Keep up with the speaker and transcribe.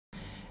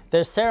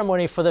The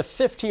ceremony for the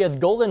 50th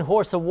Golden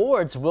Horse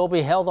Awards will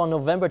be held on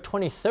November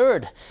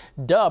 23rd.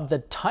 Dubbed the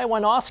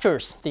Taiwan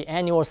Oscars, the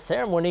annual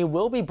ceremony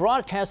will be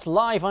broadcast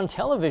live on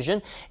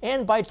television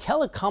and by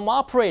telecom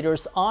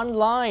operators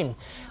online.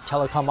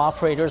 Telecom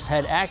operators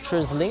had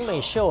actress Lin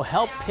Mei-shiu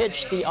help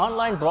pitch the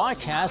online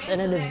broadcast at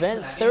an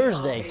event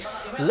Thursday.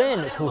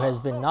 Lin, who has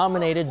been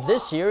nominated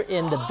this year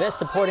in the Best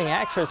Supporting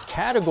Actress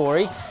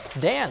category,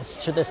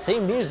 danced to the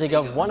theme music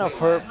of one of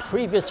her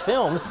previous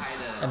films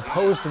and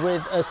posed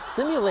with a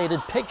simulated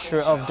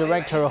picture of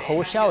director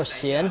Hou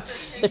Hsiao-hsien,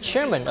 the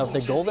chairman of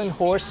the Golden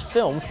Horse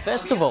Film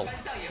Festival.